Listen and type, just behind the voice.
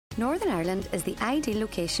Northern Ireland is the ideal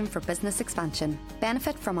location for business expansion.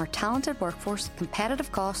 Benefit from our talented workforce,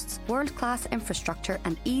 competitive costs, world-class infrastructure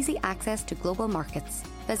and easy access to global markets.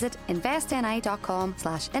 Visit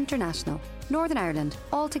investni.com/international. Northern Ireland,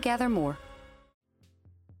 altogether more.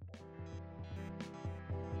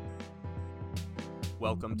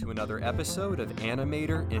 Welcome to another episode of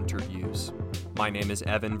Animator Interviews. My name is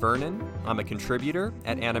Evan Vernon. I'm a contributor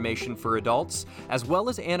at Animation for Adults, as well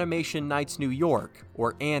as Animation Nights New York,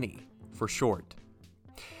 or Annie for short.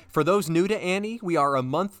 For those new to Annie, we are a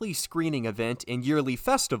monthly screening event and yearly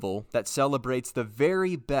festival that celebrates the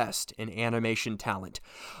very best in animation talent.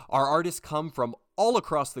 Our artists come from all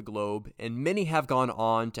across the globe, and many have gone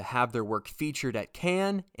on to have their work featured at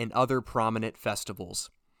Cannes and other prominent festivals.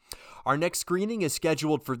 Our next screening is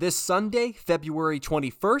scheduled for this Sunday, February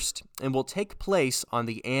 21st, and will take place on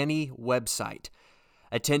the Annie website.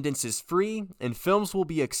 Attendance is free, and films will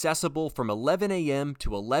be accessible from 11 a.m.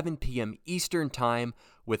 to 11 p.m. Eastern Time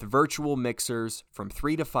with virtual mixers from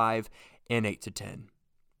 3 to 5 and 8 to 10.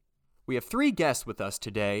 We have 3 guests with us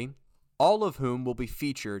today, all of whom will be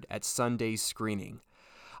featured at Sunday's screening.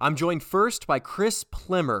 I'm joined first by Chris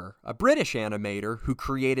Plimmer, a British animator who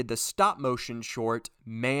created the stop-motion short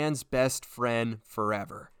Man's Best Friend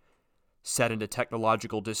Forever. Set into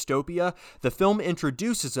technological dystopia, the film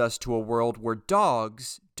introduces us to a world where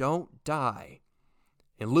dogs don't die.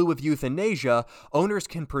 In lieu of euthanasia, owners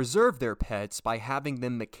can preserve their pets by having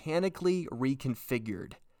them mechanically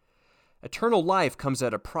reconfigured. Eternal life comes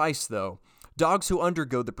at a price, though. Dogs who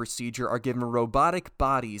undergo the procedure are given robotic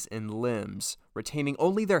bodies and limbs, retaining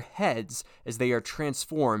only their heads as they are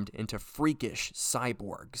transformed into freakish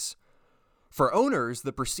cyborgs. For owners,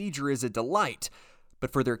 the procedure is a delight,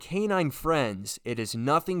 but for their canine friends, it is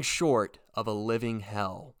nothing short of a living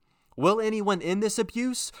hell. Will anyone end this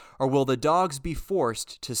abuse, or will the dogs be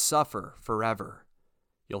forced to suffer forever?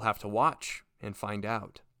 You'll have to watch and find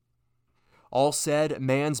out. All said,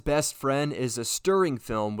 Man's Best Friend is a stirring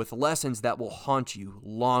film with lessons that will haunt you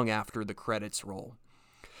long after the credits roll.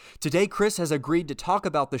 Today, Chris has agreed to talk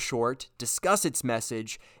about the short, discuss its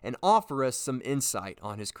message, and offer us some insight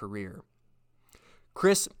on his career.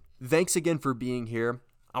 Chris, thanks again for being here.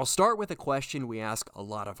 I'll start with a question we ask a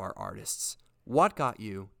lot of our artists. What got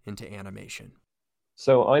you into animation?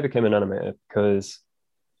 So I became an animator because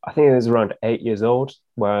I think it was around 8 years old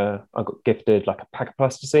where I got gifted like a pack of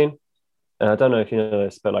plasticine. And I don't know if you know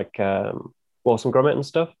this, but like Wallace and Gromit and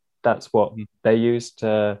stuff, that's what they use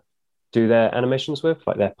to do their animations with,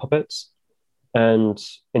 like their puppets. And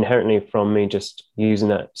inherently from me just using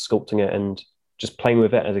that, sculpting it and just playing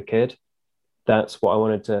with it as a kid, that's what I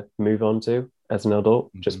wanted to move on to as an adult,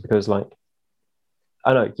 just because like,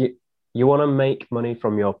 I don't know, you want to make money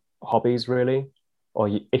from your hobbies really, or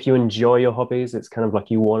if you enjoy your hobbies, it's kind of like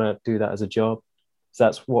you want to do that as a job. So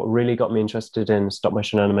that's what really got me interested in stop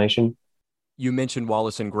motion animation. You mentioned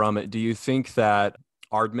Wallace and Gromit. Do you think that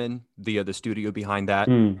Aardman, the studio behind that,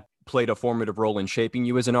 played a formative role in shaping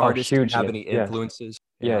you as an artist? Hugely. Do you have any influences?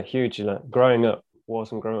 Yeah, hugely. Like, growing up,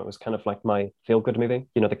 Wallace and Gromit was kind of like my feel-good movie.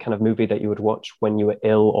 You know, the kind of movie that you would watch when you were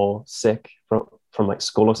ill or sick from like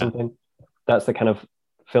school or something. That's the kind of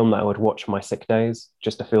film that I would watch on my sick days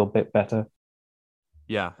just to feel a bit better.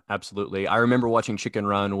 Yeah, absolutely. I remember watching Chicken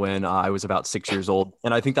Run when I was about 6 years old.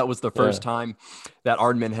 And I think that was the first time that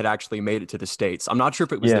Aardman had actually made it to the States. I'm not sure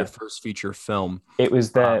if it was their first feature film. It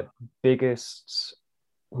was their biggest,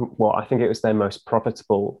 well, I think it was their most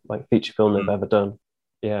profitable like feature film they've ever done.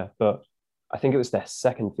 Yeah, but I think it was their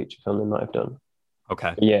second feature film they might have done.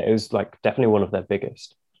 Okay. Yeah, it was like definitely one of their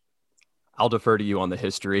biggest. I'll defer to you on the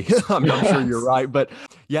history. I'm sure you're right. But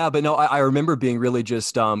no, I remember being really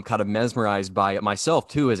just kind of mesmerized by it myself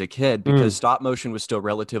too as a kid, because stop motion was still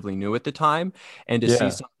relatively new at the time. And to see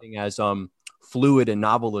something as fluid and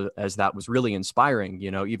novel as that was really inspiring, you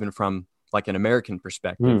know, even from like an American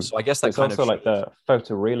perspective. So I guess that's also like the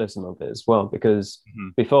photorealism of it as well, because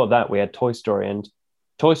before that we had Toy Story, and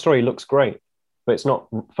Toy Story looks great, but it's not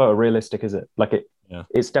photorealistic, is it? Like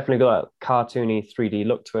it's definitely got a cartoony 3D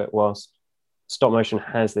look to it, whilst stop motion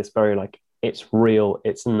has this very like, it's real,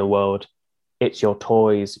 it's in the world, it's your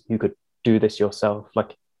toys, you could do this yourself.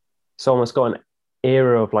 Like it's almost got an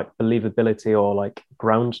era of like believability or like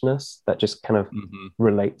groundedness that just kind of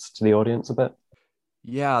relates to the audience a bit.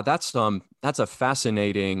 Yeah, that's a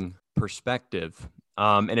fascinating perspective.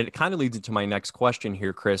 And it kind of leads into my next question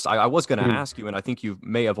here, Chris. I was going to ask you, and I think you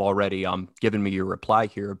may have already given me your reply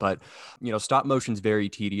here, but you know, stop motion's very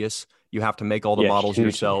tedious. You have to make all the models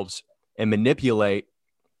yourselves and manipulate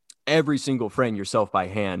every single frame yourself by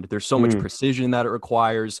hand. There's so much precision that it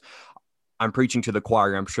requires. I'm preaching to the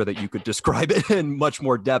choir. I'm sure that you could describe it in much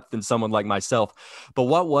more depth than someone like myself. But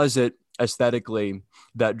what was it aesthetically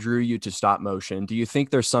that drew you to stop motion? Do you think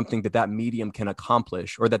there's something that medium can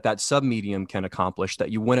accomplish, or that sub-medium can accomplish,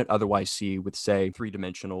 that you wouldn't otherwise see with, say,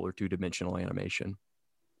 3-dimensional or 2-dimensional animation?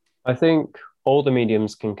 I think all the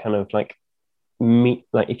mediums can kind of like meet,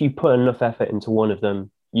 like if you put enough effort into one of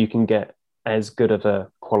them, you can get as good of a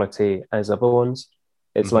quality as other ones.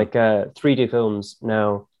 It's like 3D films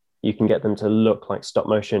now, you can get them to look like stop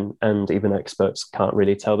motion, and even experts can't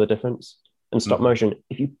really tell the difference. And stop motion,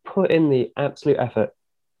 if you put in the absolute effort,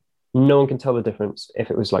 no one can tell the difference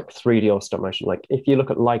if it was like 3D or stop motion. Like if you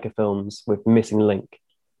look at Leica films with Missing Link,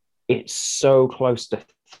 it's so close to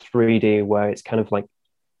 3D where it's kind of like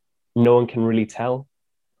no one can really tell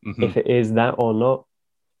if it is that or not.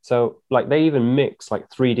 So like they even mix like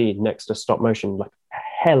 3D next to stop motion like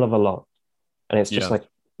a hell of a lot. And it's just like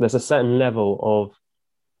there's a certain level of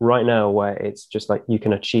right now where it's just like you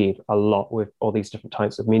can achieve a lot with all these different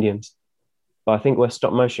types of mediums. But I think where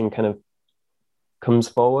stop motion kind of comes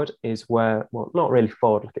forward is where, well, not really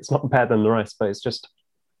forward, like it's not better than the rest, but it's just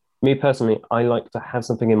me personally, I like to have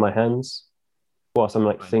something in my hands whilst I'm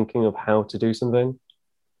like thinking of how to do something.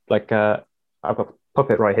 Like I've got a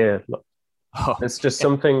puppet right here. Look. Oh. It's just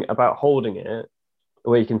something about holding it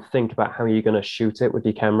where you can think about how you're going to shoot it with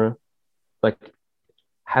your camera. Like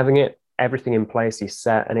having it, everything in place, you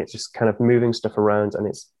set, and it's just kind of moving stuff around, and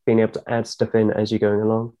it's being able to add stuff in as you're going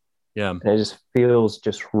along. Yeah. And it just feels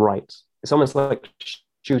just right. It's almost like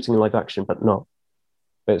shooting live action, but not.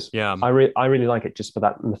 But it's, I really like it just for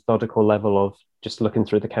that methodical level of just looking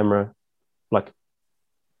through the camera, like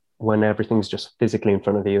when everything's just physically in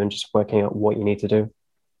front of you and just working out what you need to do.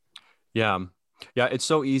 Yeah. Yeah. It's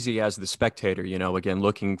so easy as the spectator, again,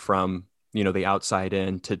 looking from, the outside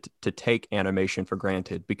in to take animation for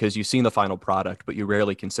granted, because you've seen the final product, but you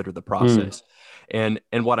rarely consider the process. And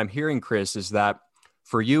what I'm hearing, Chris, is that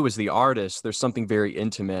for you as the artist, there's something very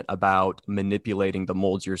intimate about manipulating the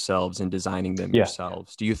molds yourselves and designing them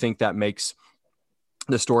yourselves. Do you think that makes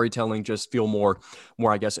the storytelling just feel more,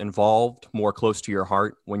 I guess, involved, more close to your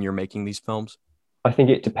heart when you're making these films? I think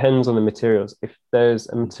it depends on the materials. If there's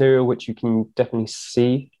a material which you can definitely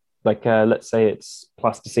see, like let's say it's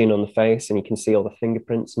plasticine on the face and you can see all the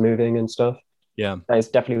fingerprints moving and stuff. Yeah. That is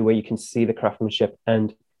definitely where you can see the craftsmanship,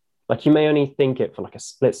 and like you may only think it for like a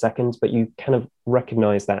split second, but you kind of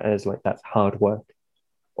recognize that as like that's hard work.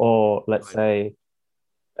 Or let's say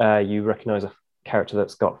you recognize a character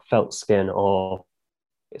that's got felt skin, or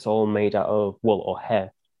it's all made out of wool or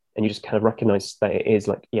hair, and you just kind of recognize that it is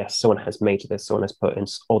like, yes, someone has made this, someone has put in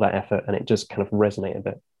all that effort, and it just kind of resonate a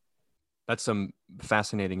bit. That's some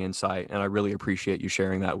fascinating insight, and I really appreciate you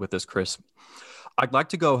sharing that with us, Chris. I'd like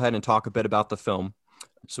to go ahead and talk a bit about the film.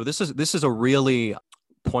 So this is a really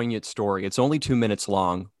poignant story. It's only 2 minutes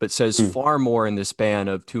long, but says far more in the span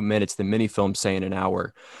of 2 minutes than many films say in an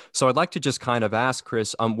hour. So I'd like to just kind of ask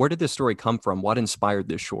Chris, where did this story come from? What inspired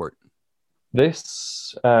this short?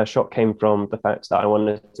 This short came from the fact that I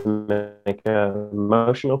wanted to make an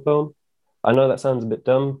emotional film. I know that sounds a bit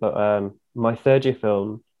dumb, but my third year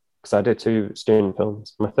film, because I did 2 student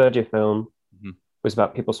films, my third year film was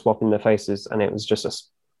about people swapping their faces, and it was just a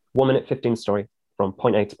 1 minute 15 story from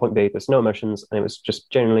point A to point B. There's no emotions, and it was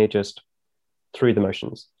just generally just through the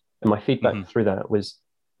motions. And my feedback through that was,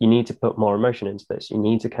 you need to put more emotion into this. You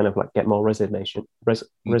need to kind of like get more resonation.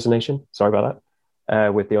 Sorry about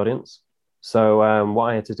that, with the audience. So what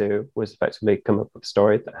I had to do was effectively come up with a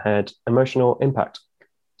story that had emotional impact.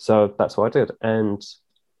 So that's what I did. And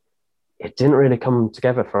it didn't really come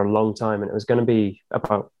together for a long time. And it was going to be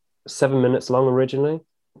about 7 minutes long originally.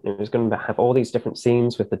 It was going to have all these different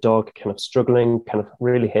scenes with the dog kind of struggling, kind of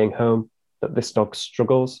really hitting home that this dog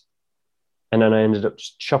struggles. And then I ended up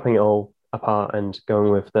just chopping it all apart and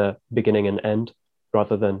going with the beginning and end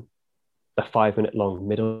rather than the 5 minute long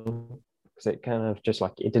middle, because it kind of just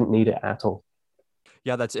like, it didn't need it at all.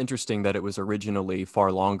 Yeah, that's interesting that it was originally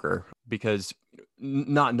far longer, because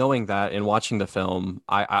not knowing that and watching the film,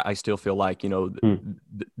 I still feel like,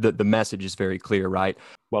 the message is very clear, right?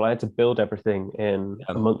 Well, I had to build everything in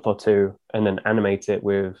a month or 2 and then animate it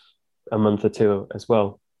with a month or 2 as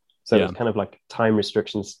well. So it was kind of like time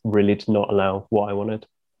restrictions really did not allow what I wanted.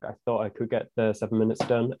 I thought I could get the 7 minutes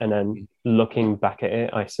done. And then looking back at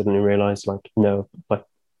it, I suddenly realized like, no, like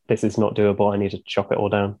this is not doable. I need to chop it all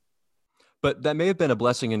down. But that may have been a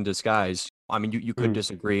blessing in disguise. I mean, you could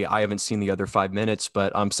disagree. I haven't seen the other 5 minutes,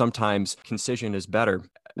 but sometimes concision is better.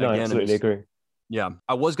 No, I absolutely agree. Yeah,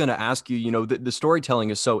 I was going to ask you, the storytelling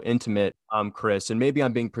is so intimate, Chris, and maybe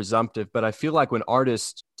I'm being presumptive, but I feel like when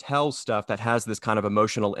artists tell stuff that has this kind of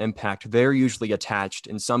emotional impact, they're usually attached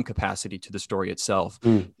in some capacity to the story itself.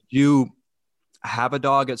 You have a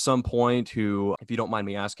dog at some point who, if you don't mind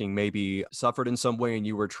me asking, maybe suffered in some way and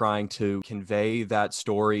you were trying to convey that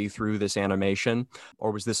story through this animation,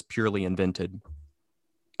 or was this purely invented?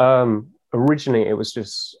 Originally, it was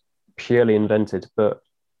just purely invented, but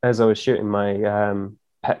as I was shooting, my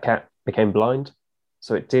pet cat became blind.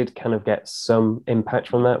 So it did kind of get some impact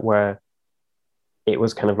from that, where it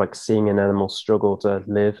was kind of like seeing an animal struggle to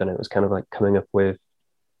live, and it was kind of like coming up with,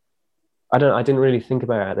 I didn't really think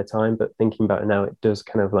about it at the time, but thinking about it now, it does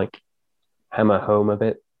kind of like hammer home a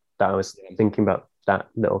bit that I was thinking about that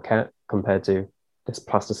little cat compared to this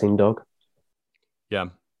plasticine dog. Yeah.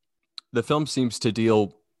 The film seems to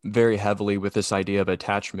deal very heavily with this idea of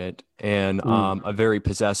attachment and a very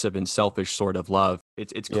possessive and selfish sort of love.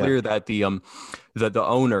 It's clear that the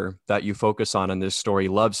owner that you focus on in this story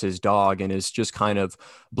loves his dog and is just kind of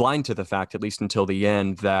blind to the fact, at least until the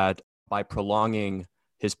end, that by prolonging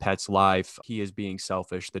his pet's life, he is being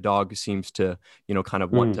selfish. The dog seems to, kind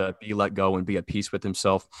of want to be let go and be at peace with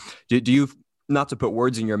himself. Do you, not to put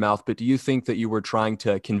words in your mouth, but do you think that you were trying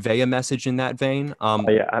to convey a message in that vein?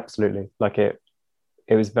 Yeah, absolutely. Like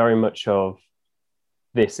it was very much of,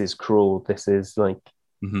 this is cruel. This is like,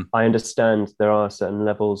 I understand there are certain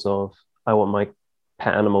levels of, I want my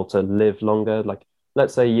pet animal to live longer. Like,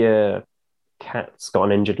 let's say your cat's got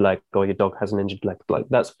an injured leg or your dog has an injured leg. Like,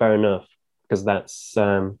 that's fair enough, because that's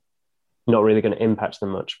not really going to impact them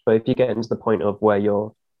much. But if you get into the point of where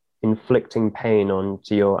you're inflicting pain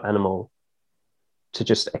onto your animal to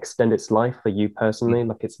just extend its life for you personally,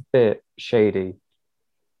 like, it's a bit shady,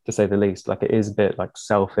 to say the least. Like, it is a bit like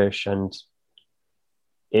selfish, and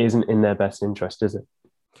it isn't in their best interest, is it?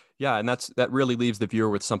 Yeah, and that really leaves the viewer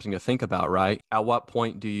with something to think about, right? At what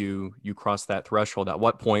point do you cross that threshold? At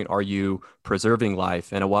what point are you preserving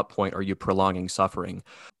life, and at what point are you prolonging suffering?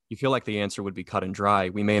 You feel like the answer would be cut and dry.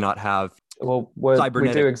 We may not have we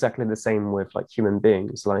do exactly the same with like human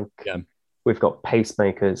beings. Like, we've got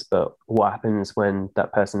pacemakers, but what happens when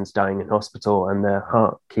that person's dying in hospital and their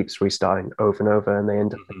heart keeps restarting over and over, and they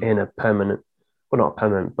end up in a permanent, well, not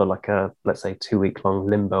permanent, but like a, let's say, 2 week long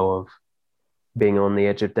limbo of being on the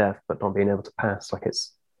edge of death, but not being able to pass. Like,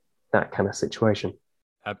 it's that kind of situation.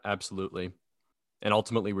 Absolutely. And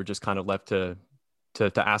ultimately, we're just kind of left to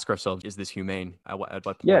ask ourselves, is this humane? At what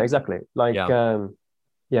point? Yeah, exactly. Like, yeah,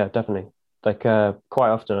 definitely. Like, quite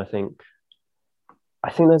often, I think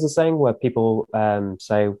there's a saying where people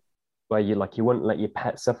say, where you wouldn't let your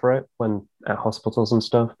pet suffer it when at hospitals and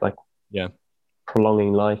stuff, like,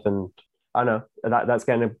 prolonging life. And I know that's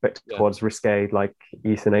getting a bit towards risque, like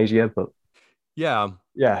euthanasia, but no.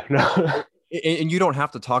 And you don't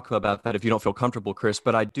have to talk about that if you don't feel comfortable, Chris,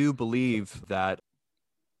 but I do believe that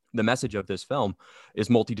the message of this film is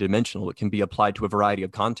multidimensional. It can be applied to a variety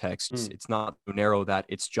of contexts. It's not so narrow that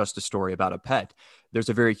it's just a story about a pet. There's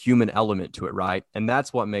a very human element to it, right? And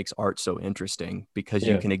that's what makes art so interesting, because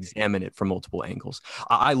you can examine it from multiple angles.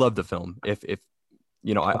 I love the film. If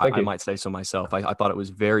I might say so myself. I thought it was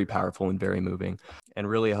very powerful and very moving, and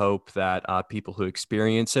really hope that people who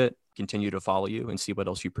experience it continue to follow you and see what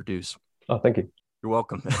else you produce. Oh, thank you. You're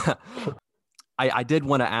welcome. I did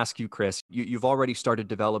want to ask you, Chris, you've already started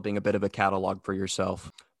developing a bit of a catalog for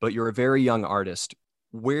yourself, but you're a very young artist.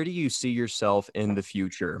 Where do you see yourself in the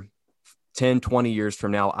future? 10, 20 years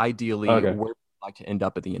from now, ideally, where would you like to end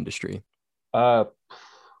up in the industry?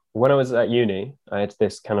 When I was at uni, I had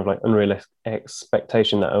this kind of like unrealistic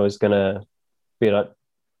expectation that I was going to be like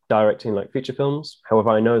directing like feature films. However,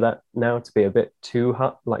 I know that now to be a bit too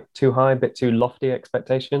high, a bit too lofty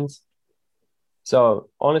expectations. So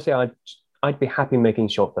honestly, I'd be happy making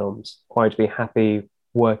short films, or I'd be happy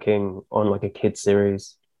working on like a kid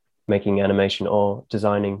series, making animation, or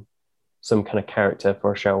designing some kind of character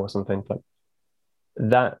for a show or something like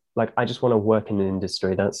that. Like, I just want to work in the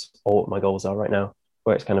industry. That's all my goals are right now,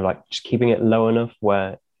 where it's kind of like just keeping it low enough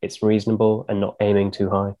where it's reasonable and not aiming too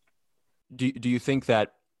high. Do you think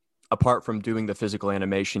that apart from doing the physical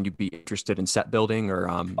animation, you'd be interested in set building or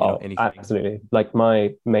anything? Absolutely. Like,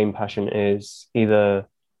 my main passion is either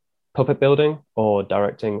puppet building or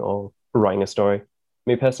directing or writing a story.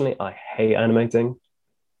 Me personally, I hate animating.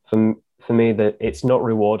 For me, that it's not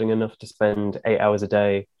rewarding enough to spend 8 hours a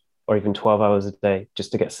day or even 12 hours a day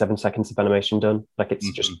just to get 7 seconds of animation done. Like, it's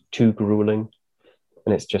just too grueling,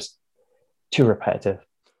 and it's just too repetitive.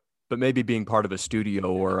 But maybe being part of a studio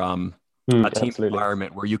or a team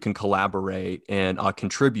environment where you can collaborate and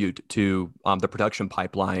contribute to the production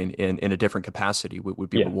pipeline in a different capacity would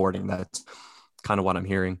be rewarding. kind of what I'm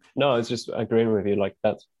hearing. No, I was just agreeing with you. Like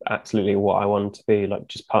that's absolutely what I want to be, like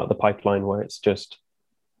just part of the pipeline where it's just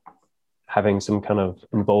having some kind of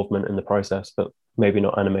involvement in the process, but maybe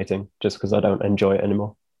not animating just because I don't enjoy it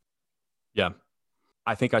anymore. Yeah.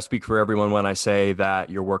 I think I speak for everyone when I say that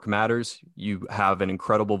your work matters. You have an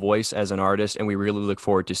incredible voice as an artist, and we really look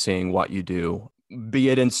forward to seeing what you do, be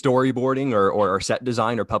it in storyboarding or set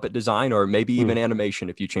design or puppet design, or maybe even animation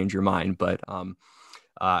if you change your mind. But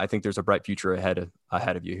I think there's a bright future ahead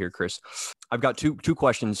of you here, Chris. I've got two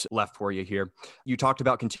questions left for you here. You talked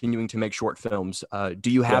about continuing to make short films. Do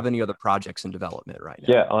you have any other projects in development right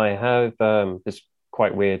now? Yeah, I have this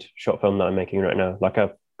quite weird short film that I'm making right now. Like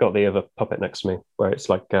I've got the other puppet next to me where it's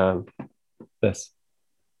like this.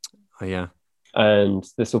 Oh, yeah. And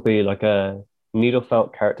this will be like a needle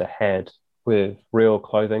felt character head with real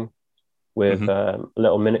clothing with a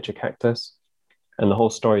little miniature cactus. And the whole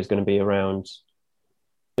story is going to be around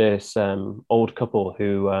this old couple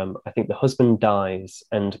who I think the husband dies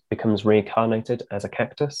and becomes reincarnated as a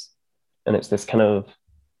cactus. And it's this kind of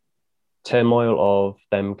turmoil of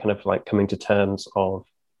them kind of like coming to terms of,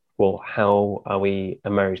 well, how are we a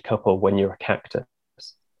married couple when you're a cactus?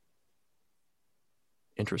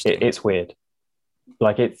 Interesting. It's weird.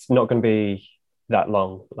 Like it's not going to be that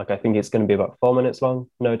long. Like I think it's going to be about 4 minutes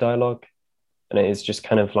long, no dialogue. And it is just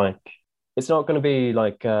kind of like, it's not going to be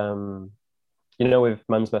like, you know, with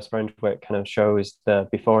Man's Best Friend, where it kind of shows the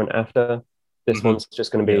before and after. This one's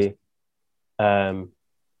just going to be,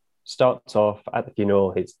 starts off at the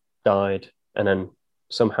funeral, he's died, and then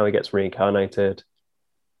somehow he gets reincarnated.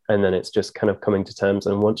 And then it's just kind of coming to terms.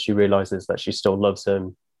 And once she realizes that she still loves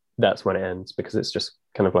him, that's when it ends, because it's just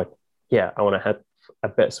kind of like, yeah, I want to have a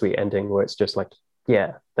bittersweet ending where it's just like,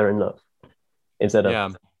 yeah, they're in love, instead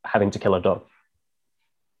of having to kill a dog.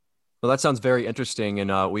 Well, that sounds very interesting,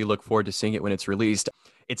 and we look forward to seeing it when it's released.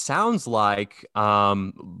 It sounds like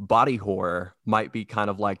body horror might be kind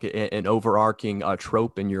of like an overarching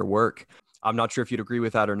trope in your work. I'm not sure if you'd agree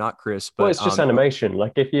with that or not, Chris. But well, it's just animation.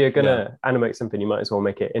 Like if you're gonna animate something, you might as well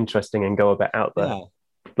make it interesting and go a bit out there. Yeah.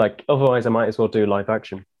 Like otherwise, I might as well do live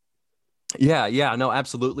action. Yeah, no,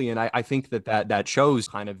 absolutely, and I think that shows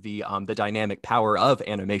kind of the dynamic power of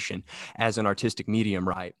animation as an artistic medium,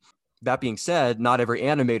 right? That being said, not every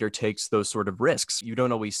animator takes those sort of risks. You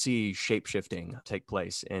don't always see shape-shifting take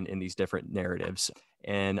place in these different narratives.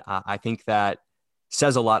 And I think that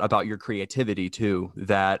says a lot about your creativity too,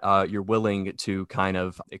 that you're willing to kind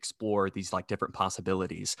of explore these like different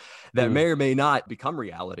possibilities that may or may not become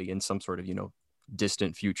reality in some sort of,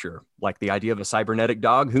 distant future, like the idea of a cybernetic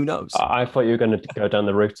dog. Who knows? I thought you were going to go down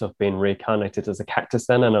the route of being reincarnated as a cactus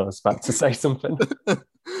then, and I was about to say something.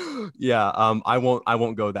 I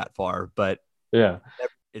won't go that far, but yeah,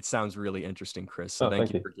 it sounds really interesting, Chris. So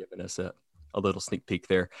thank you for giving us a little sneak peek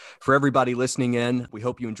there. For everybody listening in, we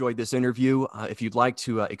hope you enjoyed this interview. If you'd like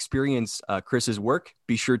to experience Chris's work,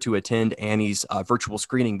 be sure to attend Annie's virtual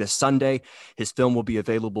screening this Sunday. His film will be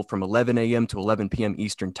available from 11 a.m. to 11 p.m.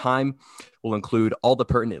 Eastern Time. We'll include all the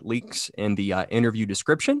pertinent links in the interview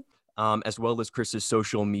description, as well as Chris's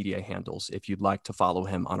social media handles if you'd like to follow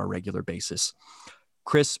him on a regular basis.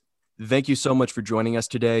 Chris, thank you so much for joining us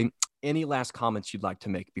today. Any last comments you'd like to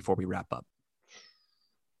make before we wrap up?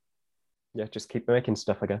 Yeah, just keep making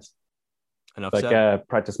stuff, I guess. Enough said.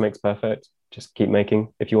 Practice makes perfect. Just keep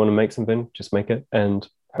making. If you want to make something, just make it and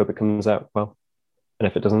hope it comes out well. And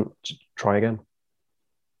if it doesn't, just try again.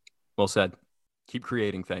 Well said. Keep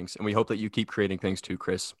creating things. And we hope that you keep creating things too,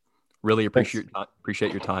 Chris. Really appreciate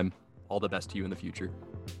your time. All the best to you in the future.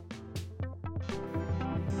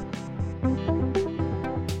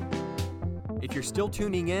 If you're still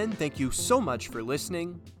tuning in, thank you so much for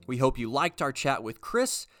listening. We hope you liked our chat with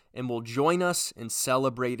Chris and will join us in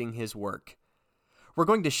celebrating his work. We're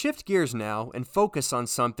going to shift gears now and focus on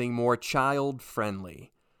something more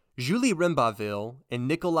child-friendly. Julie Rimbaville and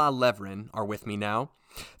Nicolas Levrin are with me now.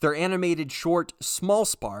 Their animated short, Small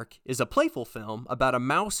Spark, is a playful film about a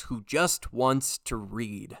mouse who just wants to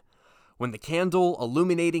read. When the candle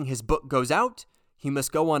illuminating his book goes out, he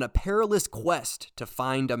must go on a perilous quest to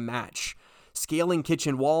find a match, scaling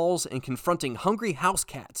kitchen walls and confronting hungry house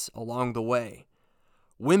cats along the way.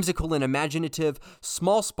 Whimsical and imaginative,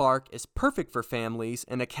 Small Spark is perfect for families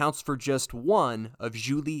and accounts for just one of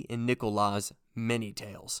Julie and Nicolas' many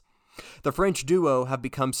tales. The French duo have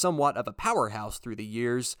become somewhat of a powerhouse through the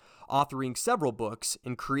years, authoring several books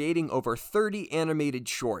and creating over 30 animated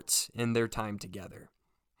shorts in their time together.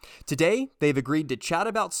 Today, they've agreed to chat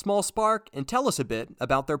about Small Spark and tell us a bit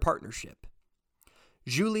about their partnership.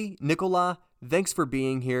 Julie, Nicolas, thanks for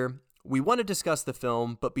being here. We want to discuss the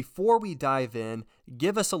film, but before we dive in,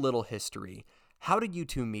 give us a little history. How did you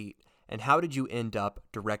two meet, and how did you end up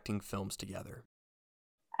directing films together?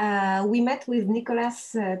 We met with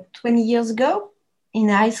Nicolas 20 years ago in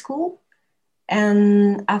high school.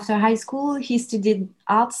 And after high school, he studied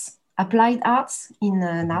arts, applied arts in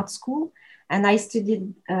an art school. And I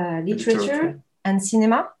studied literature and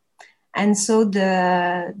cinema. And so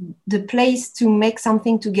the place to make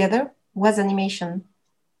something together was animation.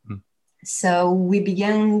 So we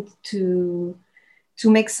began to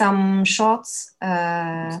make some shorts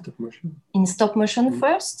in stop motion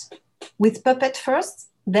first, with puppet first,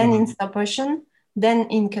 then in stop motion, then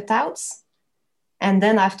in cutouts, and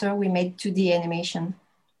then after we made 2D animation.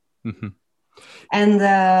 And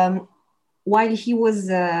while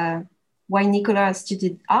Nicolas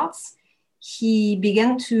studied arts, he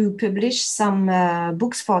began to publish some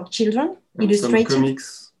books for children, illustrated. Some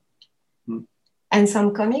comics. And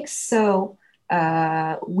some comics. So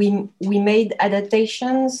we made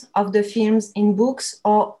adaptations of the films in books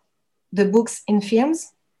or the books in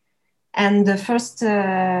films. And the first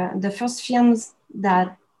films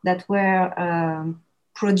that were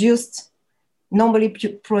normally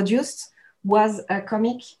produced, was a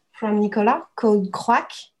comic from Nicolas called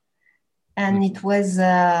Croac, and it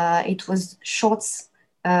was shorts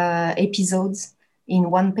episodes in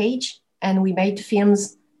one page, and we made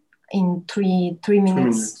films in three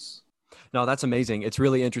minutes. No, that's amazing. It's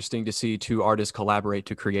really interesting to see two artists collaborate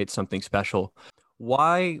to create something special.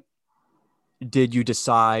 Why did you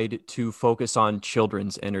decide to focus on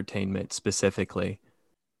children's entertainment specifically?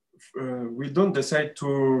 We don't decide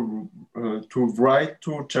to write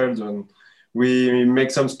to children. We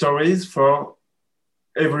make some stories for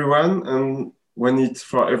everyone, and when it's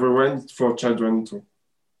for everyone, it's for children too.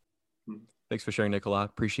 Thanks for sharing, Nicolas.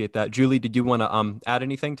 Appreciate that. Julie, did you want to add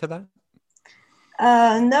anything to that?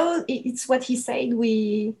 No, it's what he said.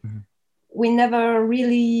 We never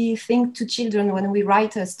really think to children when we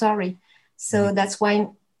write a story. So that's why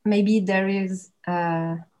maybe there is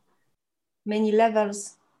many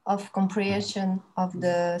levels of comprehension of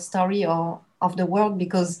the story or of the world,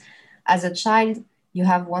 because as a child, you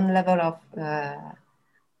have one level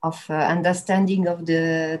of understanding of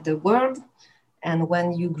the world. And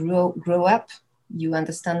when you grow up, you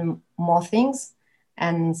understand more things.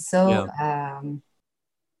 And so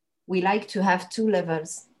we like to have two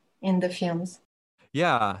levels in the films.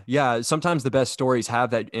 Yeah. Sometimes the best stories have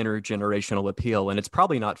that intergenerational appeal. And it's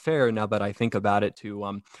probably not fair, now that I think about it,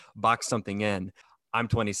 to box something in. I'm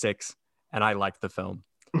 26 and I like the film.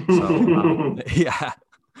 So yeah.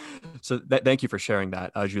 So thank you for sharing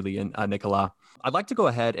that, Julie and Nicolas. I'd like to go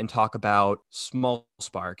ahead and talk about Small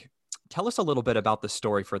Spark. Tell us a little bit about the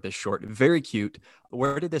story for this short. Very cute.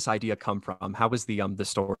 Where did this idea come from? How was the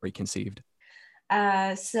story conceived?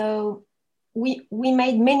 So we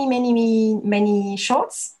made many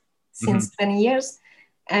shorts since 20 years.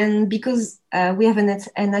 And because we have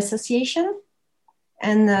an association,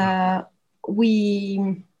 and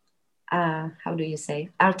we, how do you say,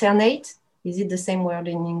 alternate? Is it the same word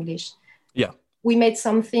in English? Yeah. We made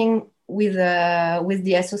something with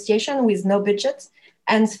the association with no budget,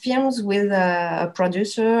 and films with a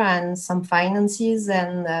producer and some finances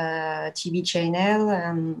and TV channel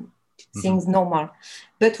and things normal.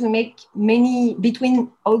 But we make many,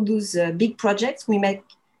 between all those big projects, we make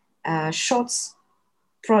shorts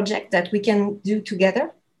project that we can do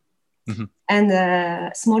together.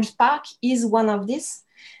 And Small Spark is one of these.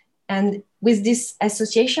 And with this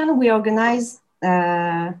association, we organize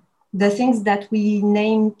the things that we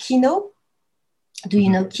name Kino. Do you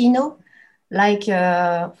know Kino? Like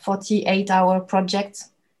a 48-hour project.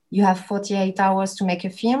 You have 48 hours to make a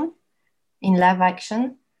film in live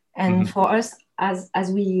action. And for us,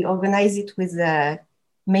 as we organize it with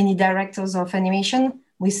many directors of animation,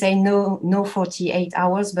 we say no 48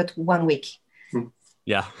 hours, but 1 week.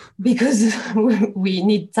 Yeah. Because we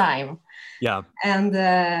need time. Yeah. And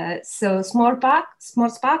so Small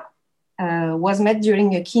Spark was made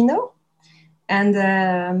during a Kino.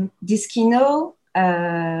 And this Kino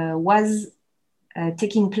was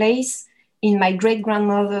taking place in my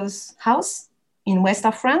great-grandmother's house in west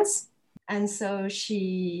of France. And so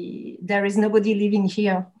there is nobody living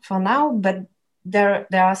here for now, but there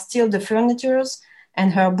are still the furnitures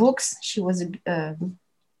and her books. She was a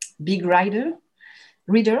big reader.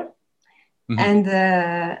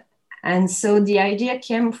 And so the idea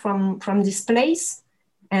came from this place,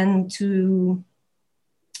 and to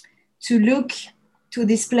look to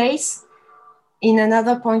this place in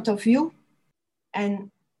another point of view.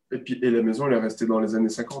 Et la maison, elle est restée dans les années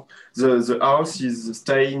 50. The house is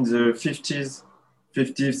staying in the 50s,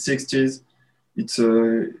 60s. It's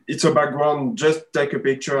a background. Just take a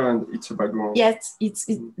picture and it's a background. Yes,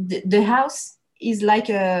 the house is like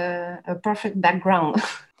a perfect background.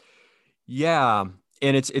 Yeah.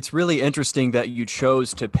 And it's really interesting that you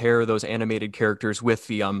chose to pair those animated characters with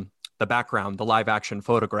the background, the live action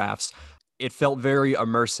photographs. It felt very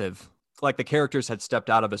immersive, like the characters had stepped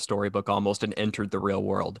out of a storybook almost and entered the real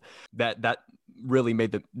world. That really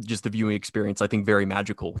made the viewing experience, I think, very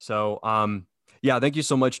magical. So yeah, thank you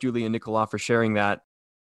so much, Julie and Nicolas, for sharing that.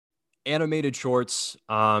 Animated shorts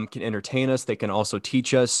can entertain us. They can also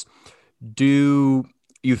teach us. Do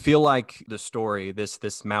you feel like the story,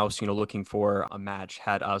 this mouse, looking for a match,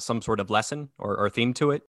 had some sort of lesson or theme to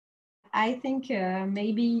it? I think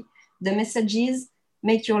maybe the messages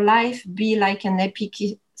make your life be like an epic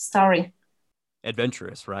story.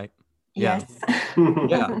 Adventurous, right? Yes.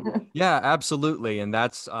 Yeah, absolutely. And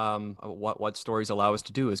that's what stories allow us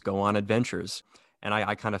to do, is go on adventures. And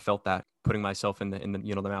I kind of felt that, putting myself in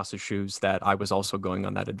the mouse's shoes, that I was also going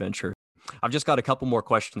on that adventure. I've just got a couple more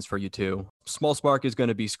questions for you too. Small Spark is going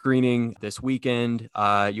to be screening this weekend.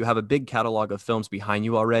 You have a big catalog of films behind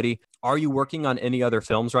you already. Are you working on any other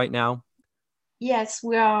films right now? Yes,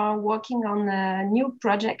 we are working on a new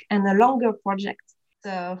project and a longer project,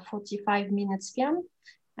 a 45 minutes film,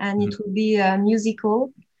 and it will be a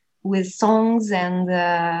musical with songs and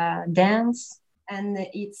dance. And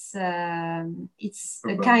it's a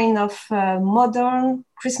kind of modern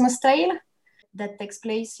Christmas tale that takes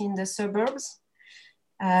place in the suburbs.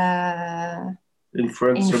 In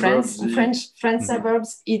French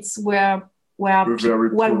suburbs, it's where workers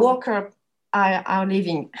are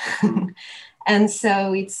living. And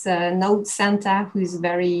so it's an old Santa who is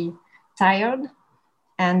very tired,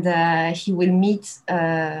 and he will meet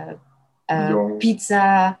a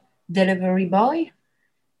pizza delivery boy,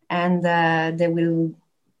 and they will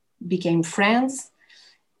become friends.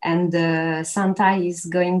 And Santa is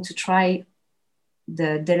going to try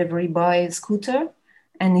the delivery boy scooter,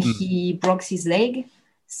 and he broke his leg.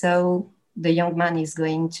 So the young man is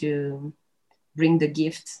going to bring the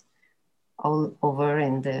gift all over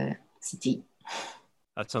in the city.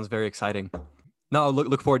 That sounds very exciting. No,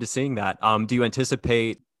 look forward to seeing that. Do you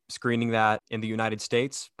anticipate screening that in the United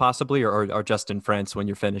States possibly, or just in France when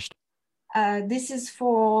you're finished? This is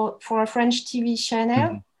for a French TV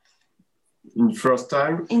channel. In first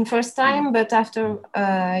time, but after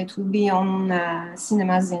it will be on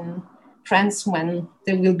cinemas in France when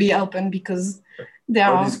they will be open, because they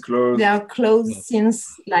are closed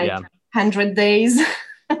since 100 days.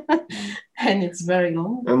 And it's very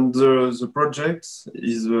long. And the project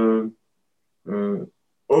is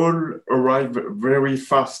all arrive very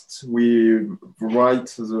fast. We write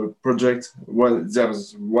the project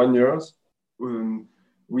there's 1 year.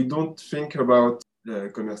 We don't think about la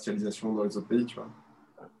commercialisation dans les autres pays, tu vois.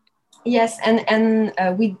 Yes, and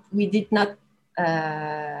we did not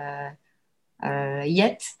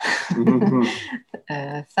yet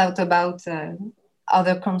thought about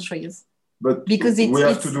other countries. But because we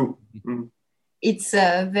have to do. It's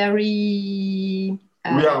a very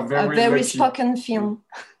spoken film.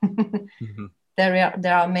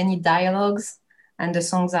 There are many dialogues, and the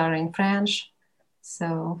songs are in French.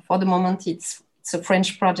 So for the moment, it's a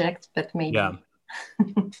French project, but maybe.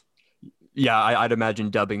 Yeah, I'd imagine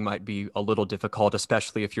dubbing might be a little difficult,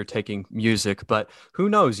 especially if you're taking music. But who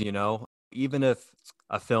knows, even if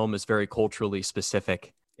a film is very culturally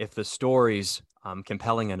specific, if the story's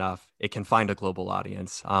compelling enough, it can find a global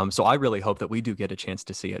audience. So I really hope that we do get a chance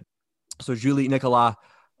to see it. So Julie, Nicolas,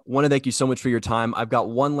 want to thank you so much for your time. I've got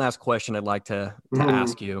one last question I'd like to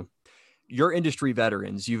ask you. You're industry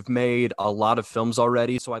veterans. You've made a lot of films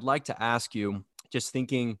already. So I'd like to ask you, just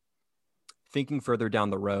thinking further down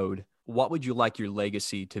the road, what would you like your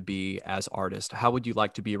legacy to be as artists? How would you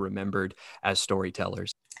like to be remembered as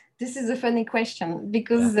storytellers? This is a funny question,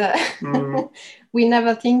 because we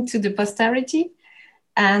never think to the posterity,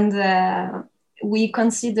 and we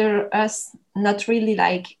consider us not really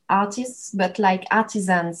like artists, but like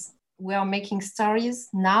artisans. We are making stories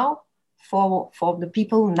now for the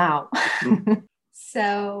people now.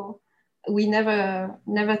 So we never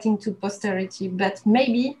think to posterity, but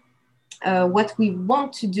maybe what we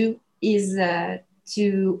want to do is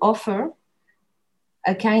to offer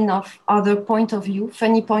a kind of other point of view,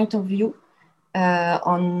 funny point of view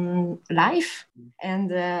on life. And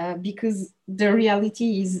because the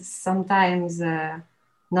reality is sometimes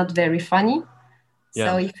not very funny. Yeah.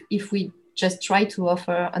 So if we just try to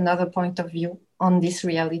offer another point of view on this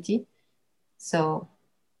reality, so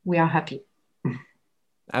we are happy.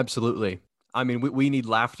 Absolutely. I mean, we need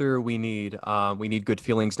laughter. We need good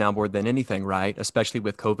feelings now more than anything, right? Especially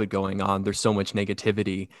with COVID going on, there's so much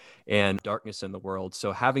negativity and darkness in the world.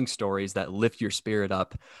 So having stories that lift your spirit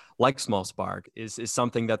up, like Small Spark, is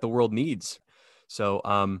something that the world needs.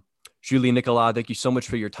 So, Julie, Nicolas, thank you so much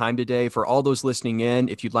for your time today. For all those listening in,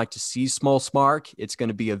 if you'd like to see Small Smark, it's going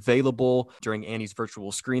to be available during Annie's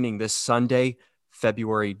virtual screening this Sunday,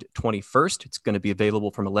 February 21st. It's going to be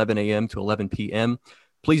available from 11 a.m. to 11 p.m.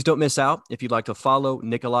 Please don't miss out. If you'd like to follow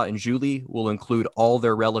Nicolas and Julie, we'll include all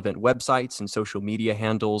their relevant websites and social media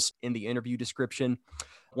handles in the interview description.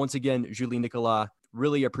 Once again, Julie, Nicolas,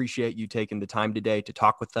 really appreciate you taking the time today to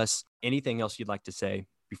talk with us. Anything else you'd like to say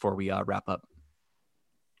before we wrap up?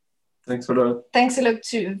 Thanks a lot. Thanks a lot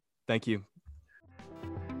too. Thank you.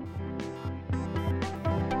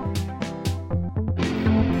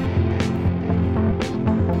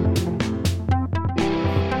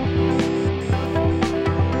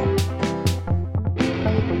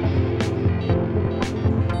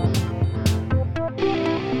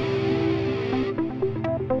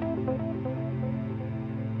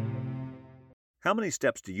 How many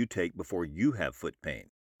steps do you take before you have foot pain?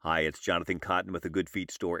 Hi, it's Jonathan Cotton with the Good Feet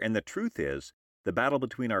Store, and the truth is, the battle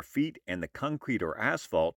between our feet and the concrete or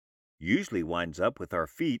asphalt usually winds up with our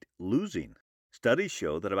feet losing. Studies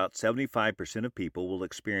show that about 75% of people will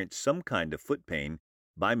experience some kind of foot pain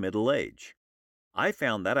by middle age. I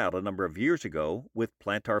found that out a number of years ago with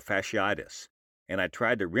plantar fasciitis, and I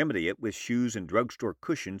tried to remedy it with shoes and drugstore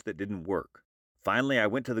cushions that didn't work. Finally, I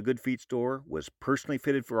went to the Good Feet Store, was personally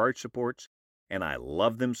fitted for arch supports, and I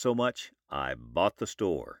loved them so much, I bought the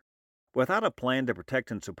store. Without a plan to protect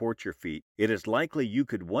and support your feet, it is likely you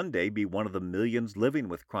could one day be one of the millions living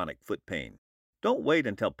with chronic foot pain. Don't wait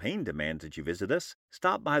until pain demands that you visit us.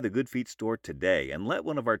 Stop by the Good Feet Store today and let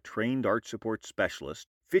one of our trained arch support specialists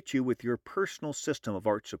fit you with your personal system of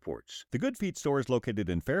arch supports. The Good Feet Store is located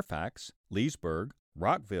in Fairfax, Leesburg,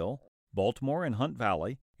 Rockville, Baltimore and Hunt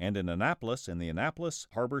Valley, and in Annapolis in the Annapolis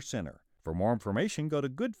Harbor Center. For more information, go to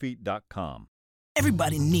goodfeet.com.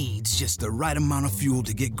 Everybody needs just the right amount of fuel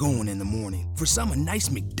to get going in the morning. For some, a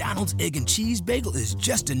nice McDonald's egg and cheese bagel is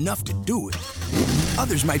just enough to do it.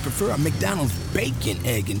 Others might prefer a McDonald's bacon,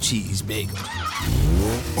 egg, and cheese bagel.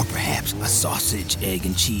 Or perhaps a sausage, egg,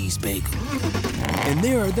 and cheese bagel. And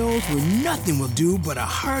there are those where nothing will do but a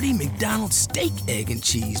hearty McDonald's steak, egg, and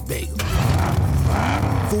cheese bagel.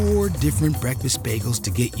 4 different breakfast bagels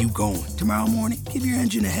to get you going. Tomorrow morning, give your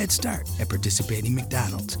engine a head start at participating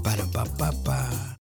McDonald's. Ba-da-ba-ba-ba.